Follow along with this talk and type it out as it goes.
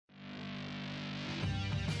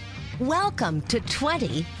Welcome to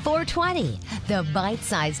 2420, the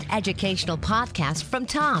bite-sized educational podcast from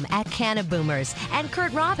Tom at Cannaboomers and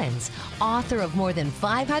Kurt Robbins, author of more than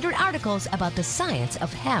 500 articles about the science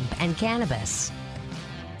of hemp and cannabis.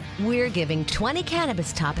 We're giving 20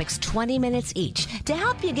 cannabis topics 20 minutes each to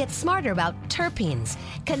help you get smarter about terpenes,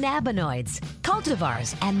 cannabinoids,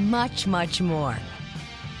 cultivars, and much, much more.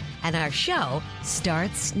 And our show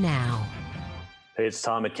starts now. Hey, it's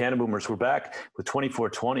Tom at Cannaboomers. We're back with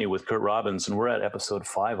 2420 with Kurt Robbins, and we're at episode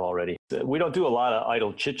 5 already. We don't do a lot of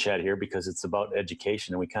idle chit-chat here because it's about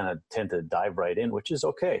education, and we kind of tend to dive right in, which is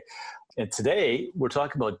okay. And today, we're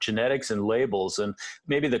talking about genetics and labels, and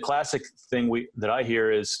maybe the classic thing that I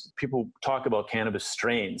hear is people talk about cannabis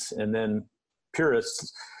strains, and then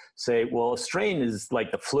purists say, well, a strain is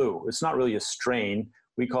like the flu. It's not really a strain.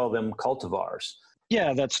 We call them cultivars.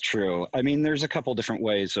 Yeah, that's true. I mean, there's a couple different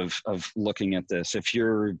ways of looking at this. If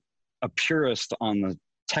you're a purist on the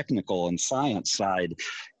technical and science side,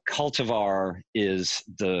 cultivar is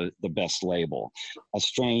the best label. A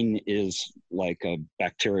strain is like a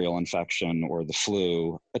bacterial infection or the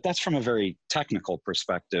flu, but that's from a very technical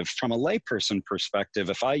perspective. From a layperson perspective,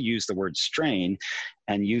 if I use the word strain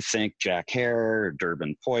and you think Jack Hare,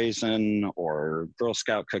 Durban Poison, or Girl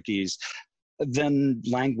Scout cookies, then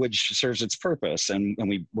language serves its purpose, and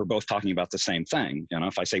we're both talking about the same thing. You know,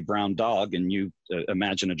 if I say brown dog and you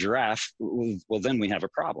imagine a giraffe, well, then we have a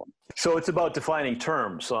problem. So it's about defining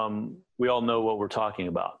terms. We all know what we're talking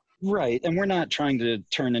about. Right, and we're not trying to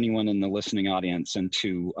turn anyone in the listening audience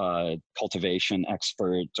into a cultivation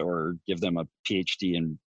expert or give them a PhD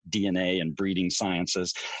in DNA and breeding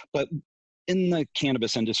sciences, but in the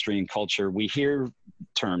cannabis industry and culture, we hear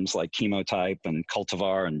terms like chemotype and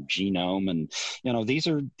cultivar and genome, and these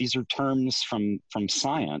are terms from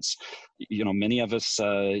science. Many of us,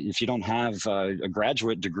 if you don't have a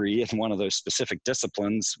graduate degree in one of those specific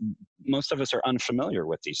disciplines, most of us are unfamiliar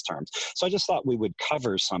with these terms. So I just thought we would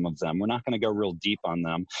cover some of them. We're not going to go real deep on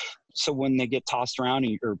them. So when they get tossed around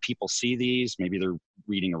or people see these, maybe they're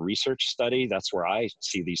reading a research study, that's where I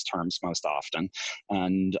see these terms most often.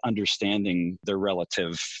 And understanding their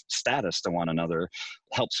relative status to one another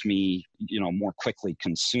helps me, more quickly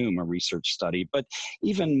consume a research study. But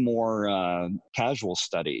even more casual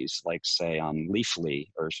studies, like say on Leafly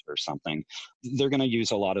or something, they're going to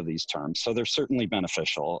use a lot of these terms. So they're certainly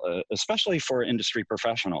beneficial, especially for industry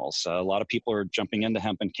professionals. A lot of people are jumping into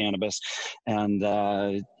hemp and cannabis, and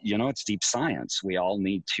it's deep science. We all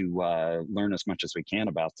need to learn as much as we can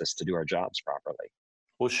about this to do our jobs properly.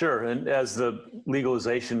 Well, sure. And as the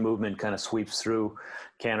legalization movement kind of sweeps through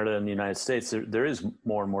Canada and the United States, there is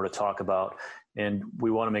more and more to talk about. And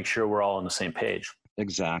we want to make sure we're all on the same page.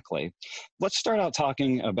 Exactly. Let's start out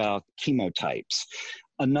talking about chemotypes.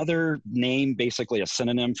 Another name, basically a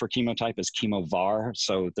synonym for chemotype, is chemovar.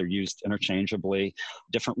 So they're used interchangeably.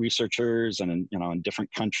 Different researchers and in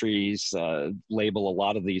different countries label a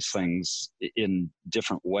lot of these things in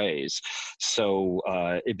different ways. So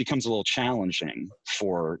it becomes a little challenging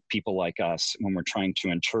for people like us when we're trying to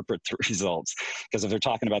interpret the results. Because if they're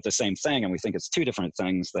talking about the same thing and we think it's two different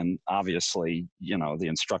things, then obviously, the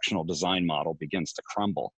instructional design model begins to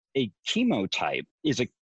crumble. A chemotype is a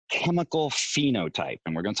chemical phenotype.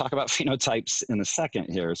 And we're going to talk about phenotypes in a second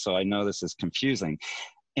here, so I know this is confusing.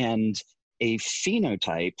 And a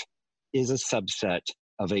phenotype is a subset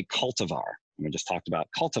of a cultivar. And we just talked about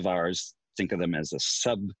cultivars. Think of them as a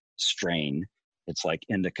substrain. It's like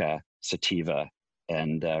indica, sativa,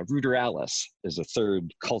 and ruderalis is a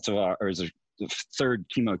third cultivar, or is a third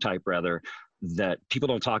chemotype rather, that people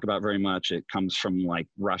don't talk about very much. It comes from like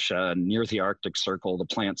Russia, near the Arctic Circle. The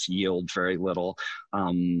plants yield very little.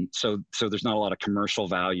 So there's not a lot of commercial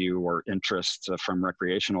value or interest from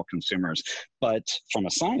recreational consumers. But from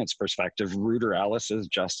a science perspective, ruderalis is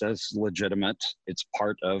just as legitimate. It's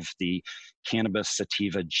part of the cannabis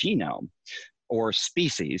sativa genome or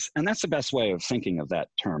species. And that's the best way of thinking of that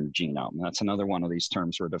term, genome. That's another one of these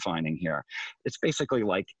terms we're defining here. It's basically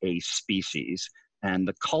like a species. And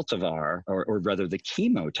the cultivar, or rather the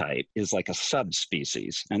chemotype, is like a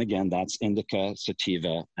subspecies. And again, that's indica,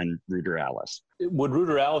 sativa, and ruderalis. Would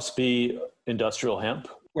ruderalis be industrial hemp?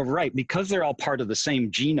 Well, right, because they're all part of the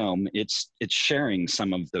same genome, it's sharing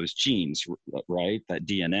some of those genes, right, that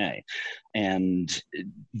DNA. And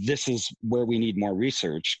this is where we need more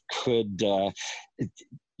research. Hemp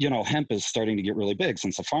is starting to get really big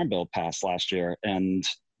since the Farm Bill passed last year, and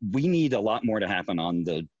we need a lot more to happen on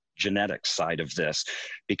the genetics side of this,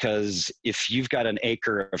 because if you've got an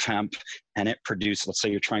acre of hemp and it produces, let's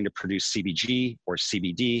say you're trying to produce CBG or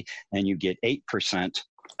CBD, and you get 8%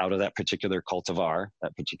 out of that particular cultivar,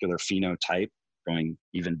 that particular phenotype, going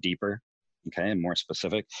even deeper, okay, and more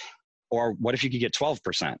specific, Or what if you could get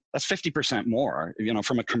 12%? That's 50% more.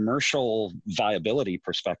 From a commercial viability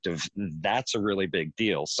perspective, that's a really big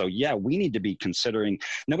deal. So yeah, we need to be considering,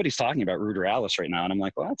 nobody's talking about ruderalis right now. And I'm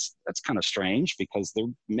like, well, that's kind of strange because there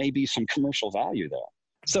may be some commercial value there.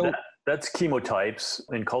 So that's chemotypes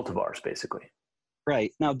and cultivars, basically.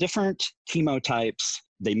 Right. Now, different chemotypes,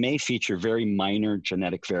 they may feature very minor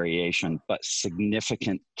genetic variation, but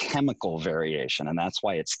significant chemical variation. And that's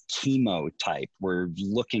why it's chemotype. We're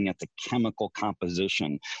looking at the chemical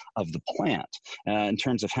composition of the plant. In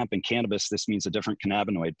terms of hemp and cannabis, this means a different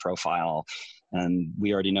cannabinoid profile. And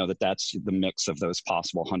we already know that that's the mix of those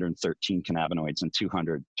possible 113 cannabinoids and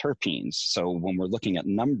 200 terpenes. So when we're looking at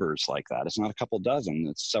numbers like that, it's not a couple dozen,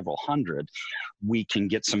 it's several hundred. We can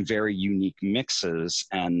get some very unique mixes,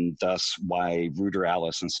 and thus why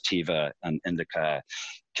ruderalis and sativa and indica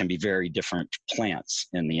can be very different plants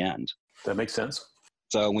in the end. That makes sense.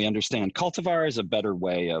 So we understand cultivar is a better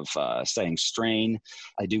way of saying strain.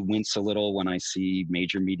 I do wince a little when I see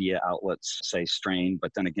major media outlets say strain,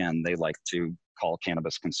 but then again, they like to call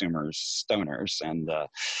cannabis consumers stoners. And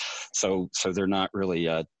so they're not really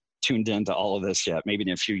tuned into all of this yet, maybe in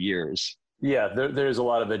a few years. Yeah, there's a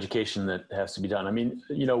lot of education that has to be done. I mean,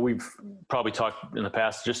 we've probably talked in the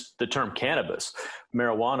past, just the term cannabis.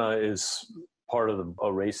 Marijuana is part of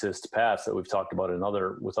a racist past that we've talked about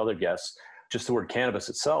with other guests. Just the word cannabis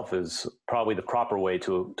itself is probably the proper way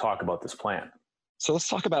to talk about this plant. So let's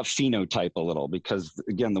talk about phenotype a little, because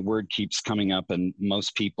again, the word keeps coming up and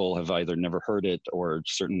most people have either never heard it or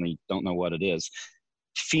certainly don't know what it is.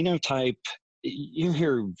 Phenotype, you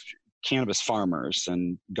hear cannabis farmers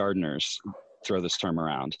and gardeners throw this term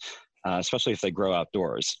around, especially if they grow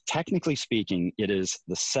outdoors. Technically speaking, it is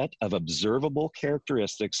the set of observable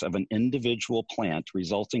characteristics of an individual plant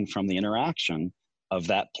resulting from the interaction of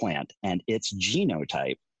that plant and its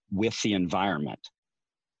genotype with the environment.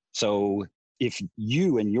 So if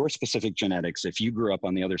you and your specific genetics, if you grew up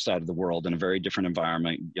on the other side of the world in a very different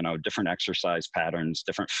environment, different exercise patterns,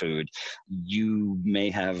 different food, you may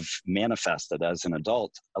have manifested as an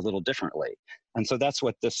adult a little differently. And so that's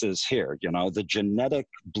what this is here. The genetic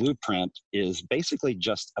blueprint is basically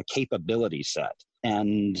just a capability set.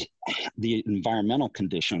 And the environmental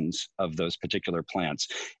conditions of those particular plants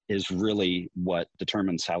is really what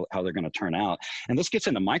determines how they're going to turn out. And this gets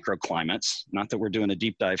into microclimates, not that we're doing a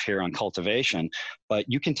deep dive here on cultivation, but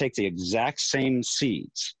you can take the exact same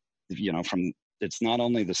seeds, it's not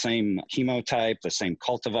only the same chemotype, the same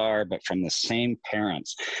cultivar, but from the same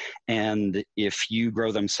parents. And if you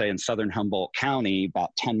grow them, say, in southern Humboldt County, about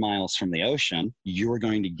 10 miles from the ocean, you're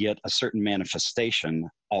going to get a certain manifestation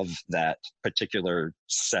of that particular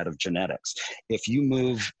set of genetics. If you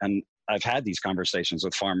move, and I've had these conversations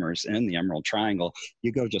with farmers in the Emerald Triangle,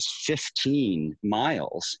 you go just 15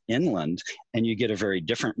 miles inland and you get a very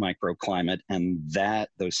different microclimate, and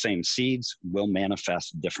those same seeds will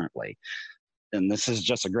manifest differently. And this is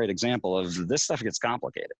just a great example of this stuff gets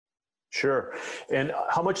complicated. Sure. And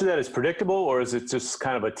how much of that is predictable, or is it just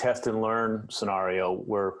kind of a test and learn scenario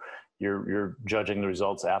where you're judging the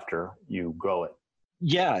results after you grow it?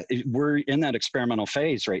 Yeah, we're in that experimental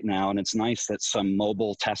phase right now, and it's nice that some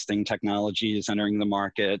mobile testing technology is entering the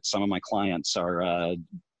market. Some of my clients are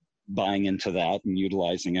buying into that and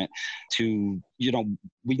utilizing it to,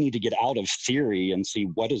 we need to get out of theory and see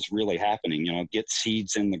what is really happening, get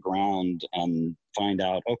seeds in the ground and find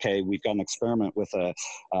out, okay, we've got an experiment with a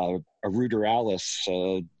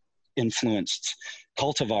ruderalis influenced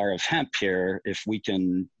cultivar of hemp here. If we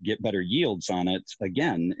can get better yields on it,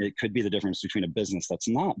 again, it could be the difference between a business that's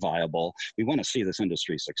not viable. We want to see this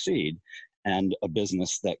industry succeed, and a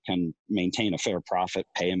business that can maintain a fair profit,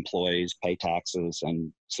 pay employees, pay taxes,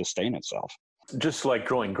 and sustain itself. Just like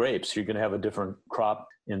growing grapes, you're going to have a different crop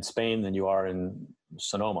in Spain than you are in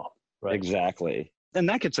Sonoma, right? Exactly. And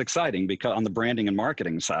that gets exciting because on the branding and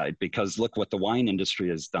marketing side, because look what the wine industry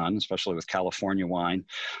has done, especially with California wine.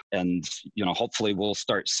 And, hopefully we'll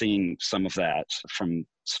start seeing some of that from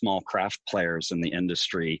small craft players in the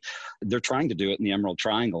industry. They're trying to do it in the Emerald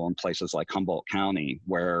Triangle in places like Humboldt County,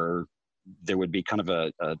 where there would be kind of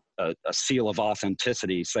a seal of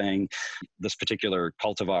authenticity saying this particular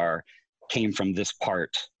cultivar came from this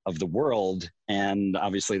part of the world. And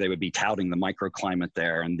obviously they would be touting the microclimate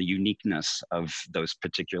there and the uniqueness of those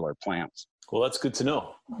particular plants. Well, that's good to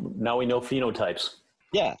know. Now we know phenotypes.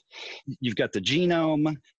 Yeah. You've got the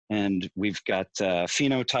genome, and we've got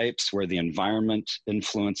phenotypes where the environment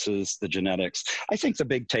influences the genetics. I think the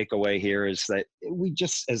big takeaway here is that we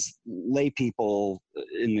just, as lay people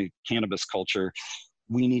in the cannabis culture,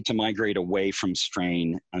 we need to migrate away from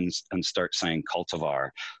strain and start saying cultivar.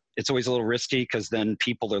 It's always a little risky because then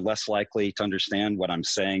people are less likely to understand what I'm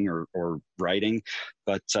saying or writing.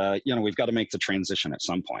 But, we've got to make the transition at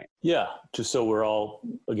some point. Yeah, just so we're all,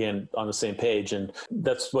 again, on the same page. And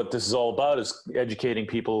that's what this is all about, is educating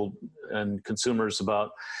people and consumers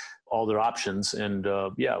about all their options. And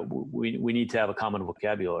we need to have a common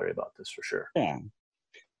vocabulary about this for sure. Yeah.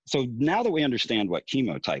 So now that we understand what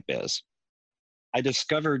chemotype is, I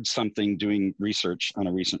discovered something doing research on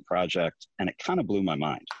a recent project, and it kind of blew my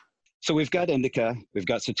mind. So we've got indica, we've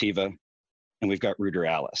got sativa, and we've got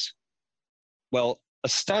ruderalis. Well, a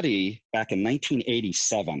study back in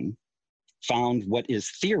 1987 found what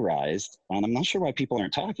is theorized, and I'm not sure why people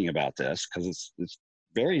aren't talking about this because it's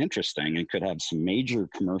very interesting and could have some major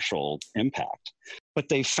commercial impact. But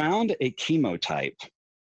they found a chemotype.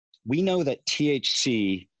 We know that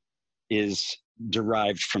THC is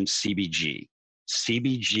derived from CBG.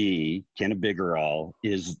 CBG, cannabigerol,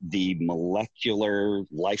 is the molecular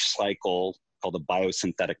life cycle called the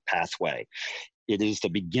biosynthetic pathway. It is the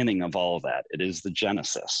beginning of all of that. It is the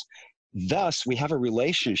genesis. Thus, we have a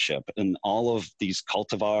relationship in all of these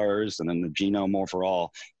cultivars and in the genome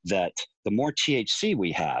overall that the more THC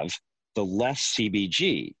we have, the less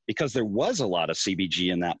CBG, because there was a lot of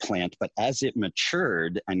CBG in that plant, but as it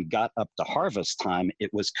matured and got up to harvest time, it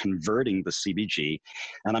was converting the CBG.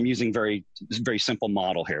 And I'm using very, very simple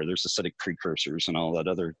model here. There's acidic precursors and all that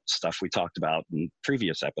other stuff we talked about in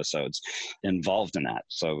previous episodes involved in that.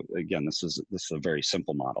 So again, this is a very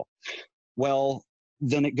simple model. Well,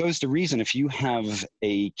 then it goes to reason if you have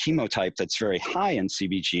a chemotype that's very high in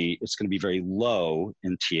CBG, it's going to be very low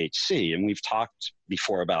in THC. And we've talked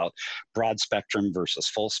before about broad spectrum versus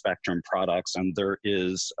full spectrum products. And there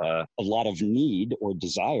is a lot of need or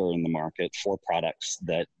desire in the market for products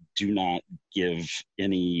that do not give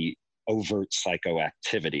any overt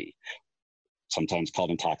psychoactivity. Sometimes called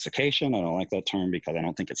intoxication. I don't like that term because I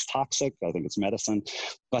don't think it's toxic. I think it's medicine.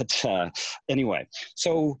 But anyway,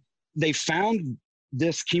 so they found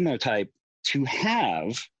this chemotype to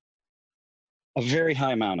have a very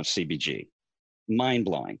high amount of CBG.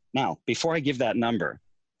 Mind-blowing. Now, before I give that number,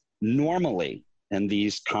 normally in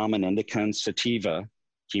these common indica and sativa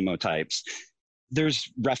chemotypes, there's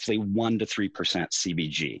roughly 1% to 3%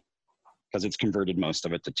 CBG because it's converted most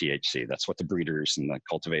of it to THC. That's what the breeders and the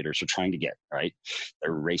cultivators are trying to get, right?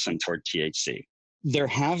 They're racing toward THC. There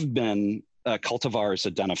have been cultivars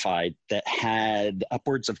identified that had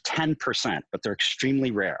upwards of 10%, but they're extremely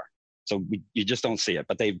rare. So you just don't see it,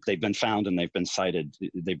 but they've been found and they've been cited,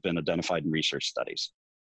 they've been identified in research studies.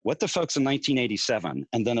 What the folks in 1987,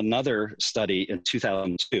 and then another study in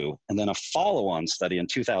 2002, and then a follow-on study in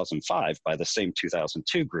 2005 by the same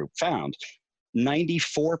 2002 group found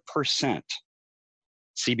 94%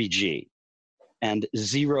 CBG and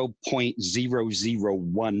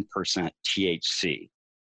 0.001% THC.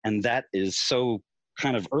 And that is so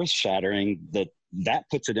kind of earth-shattering that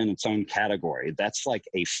puts it in its own category. That's like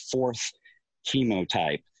a fourth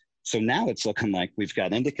chemotype. So now it's looking like we've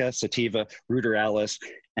got indica, sativa, ruderalis,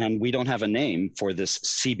 and we don't have a name for this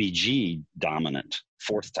CBG dominant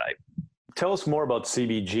fourth type. Tell us more about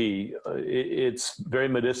CBG. It's very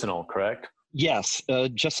medicinal, correct? Yes,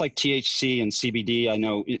 just like THC and CBD, I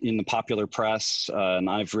know in the popular press, and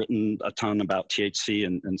I've written a ton about THC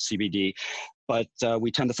and CBD, but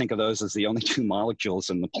we tend to think of those as the only two molecules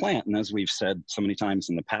in the plant. And as we've said so many times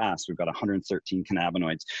in the past, we've got 113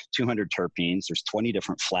 cannabinoids, 200 terpenes, there's 20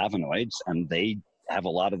 different flavonoids, and they have a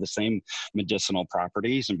lot of the same medicinal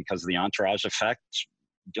properties. And because of the entourage effect,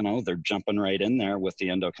 they're jumping right in there with the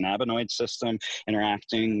endocannabinoid system,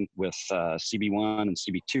 interacting with CB1 and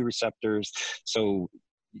CB2 receptors. So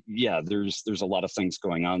yeah, there's a lot of things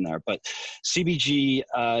going on there. But CBG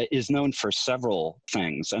is known for several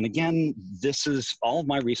things. And again, this is all of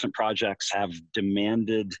my recent projects have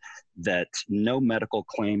demanded that no medical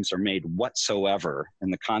claims are made whatsoever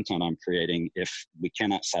in the content I'm creating if we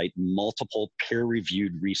cannot cite multiple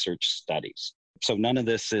peer-reviewed research studies. So none of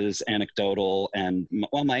this is anecdotal. And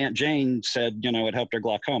well, my Aunt Jane said, it helped her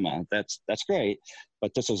glaucoma. That's great.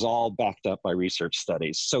 But this is all backed up by research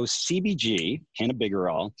studies. So CBG,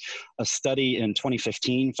 cannabigerol, a study in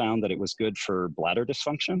 2015 found that it was good for bladder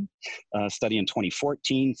dysfunction. A study in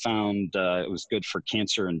 2014 found it was good for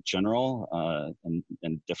cancer in general and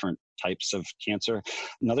different types of cancer.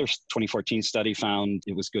 Another 2014 study found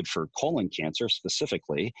it was good for colon cancer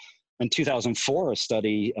specifically. In 2004, a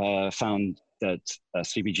study found that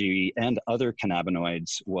CBG and other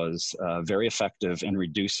cannabinoids was very effective in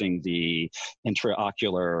reducing the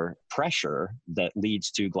intraocular pressure that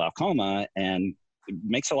leads to glaucoma and it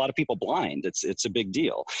makes a lot of people blind. It's a big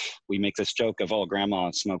deal. We make this joke of, grandma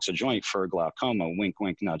smokes a joint for glaucoma, wink,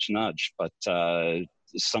 wink, nudge, nudge. But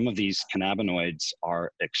some of these cannabinoids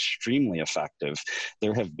are extremely effective.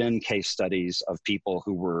 There have been case studies of people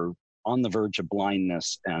who were on the verge of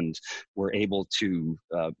blindness and were able to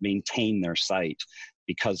maintain their sight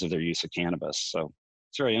because of their use of cannabis. So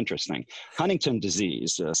it's very interesting. Huntington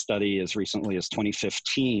disease, a study as recently as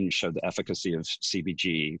 2015 showed the efficacy of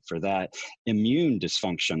CBG for that. Immune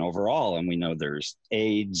dysfunction overall, and we know there's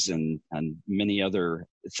AIDS and many other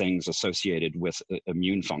things associated with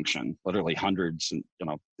immune function, literally hundreds. And,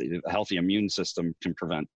 the healthy immune system can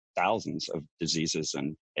prevent thousands of diseases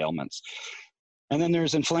and ailments. And then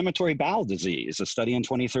there's inflammatory bowel disease. A study in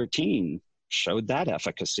 2013 showed that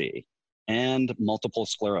efficacy. And multiple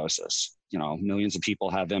sclerosis. Millions of people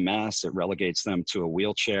have MS. It relegates them to a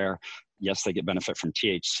wheelchair. Yes, they get benefit from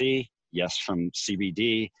THC. Yes, from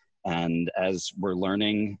CBD. And as we're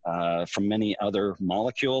learning from many other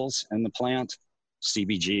molecules in the plant,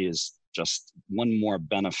 CBG is just one more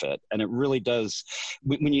benefit. And it really does,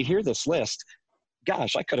 when you hear this list,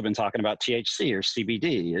 gosh, I could have been talking about THC or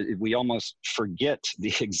CBD. We almost forget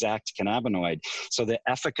the exact cannabinoid. So the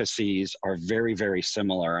efficacies are very, very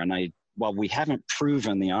similar. And while we haven't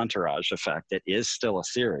proven the entourage effect, it is still a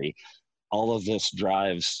theory. All of this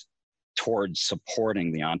drives towards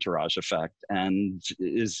supporting the entourage effect and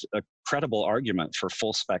is a credible argument for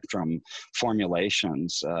full spectrum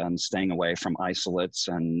formulations and staying away from isolates.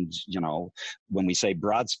 And, when we say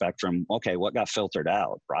broad spectrum, okay, what got filtered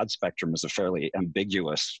out? Broad spectrum is a fairly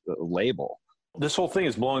ambiguous label. This whole thing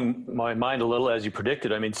is blowing my mind a little, as you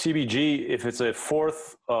predicted. I mean, CBG, if it's a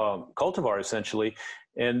fourth cultivar, essentially,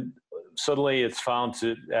 and suddenly it's found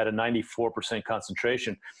at a 94%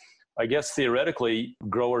 concentration, I guess theoretically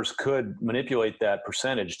growers could manipulate that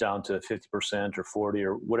percentage down to 50% or 40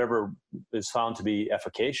 or whatever is found to be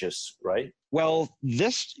efficacious, right? Well,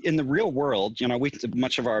 this in the real world,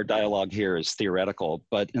 much of our dialogue here is theoretical,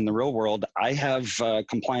 but in the real world, I have a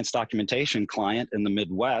compliance documentation client in the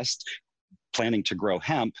Midwest planning to grow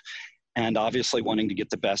hemp and obviously wanting to get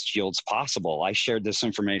the best yields possible. I shared this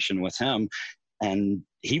information with him and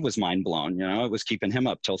he was mind blown. It was keeping him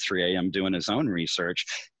up till 3 a.m. doing his own research,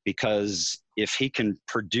 because if he can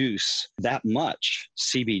produce that much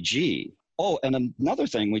CBG. Oh, and another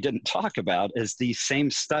thing we didn't talk about is these same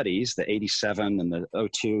studies, the 87 and the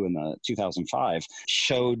 02 and the 2005,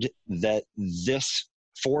 showed that this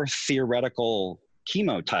fourth theoretical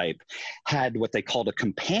chemotype had what they called a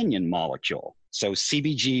companion molecule. So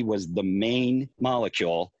CBG was the main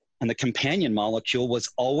molecule, and the companion molecule was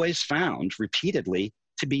always found repeatedly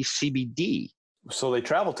to be CBD. So they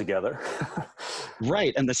travel together.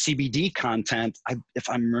 Right. And the CBD content, if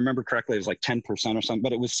I remember correctly, it was like 10% or something,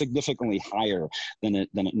 but it was significantly higher than it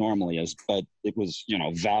normally is. But it was,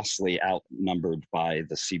 vastly outnumbered by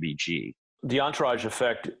the CBG. The entourage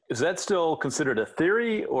effect, is that still considered a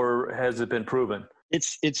theory or has it been proven?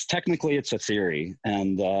 It's technically it's a theory,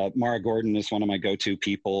 and Mara Gordon is one of my go-to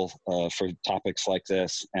people for topics like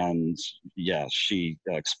this, and yeah, she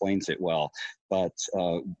explains it well. But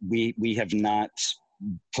we have not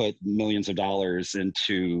put millions of dollars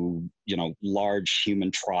into large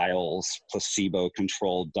human trials,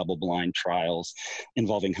 placebo-controlled, double-blind trials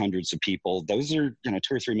involving hundreds of people. Those are $2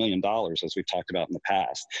 or $3 million, as we've talked about in the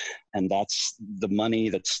past, and that's the money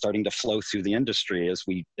that's starting to flow through the industry as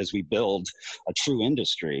we build a true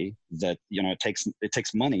industry. That it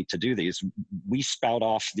takes money to do these. We spout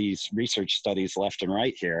off these research studies left and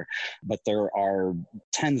right here, but there are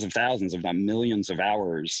tens of thousands, if not millions, of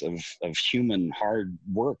hours of human hard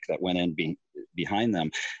work that went in behind them,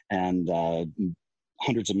 and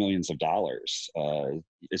hundreds of millions of dollars,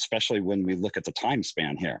 especially when we look at the time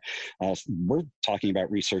span here. We're talking about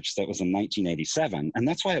research that was in 1987, and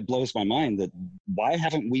that's why it blows my mind that why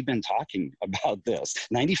haven't we been talking about this?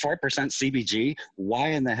 94% CBG, why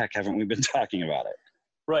in the heck haven't we been talking about it?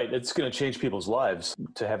 Right. It's going to change people's lives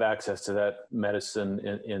to have access to that medicine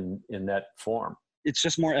in that form. It's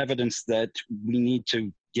just more evidence that we need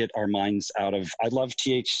to get our minds out of, I love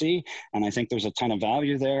THC, and I think there's a ton of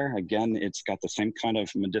value there. Again, it's got the same kind of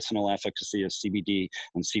medicinal efficacy as CBD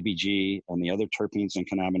and CBG and the other terpenes and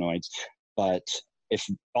cannabinoids. But if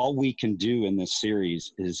all we can do in this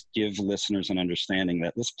series is give listeners an understanding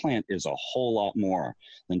that this plant is a whole lot more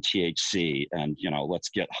than THC and, let's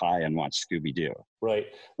get high and watch Scooby-Doo. Right.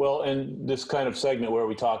 Well, and this kind of segment where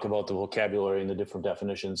we talk about the vocabulary and the different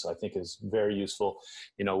definitions, I think is very useful.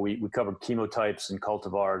 We covered chemotypes and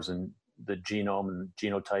cultivars and the genome and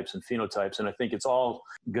genotypes and phenotypes. And I think it's all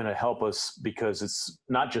going to help us because it's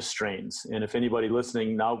not just strains. And if anybody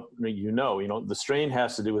listening now, the strain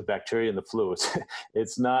has to do with bacteria and the flu.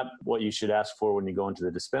 It's not what you should ask for when you go into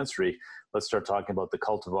the dispensary. Let's start talking about the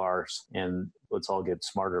cultivars and let's all get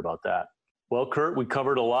smarter about that. Well, Kurt, we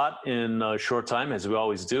covered a lot in a short time, as we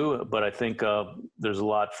always do, but I think there's a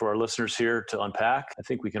lot for our listeners here to unpack. I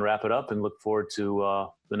think we can wrap it up and look forward to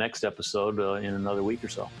the next episode in another week or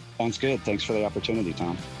so. Sounds good. Thanks for the opportunity,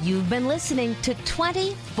 Tom. You've been listening to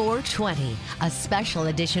 2420, a special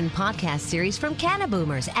edition podcast series from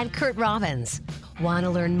Cannaboomers and Kurt Robbins. Want to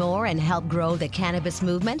learn more and help grow the cannabis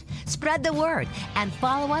movement? Spread the word and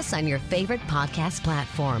follow us on your favorite podcast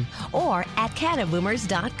platform or at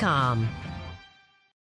cannaboomers.com.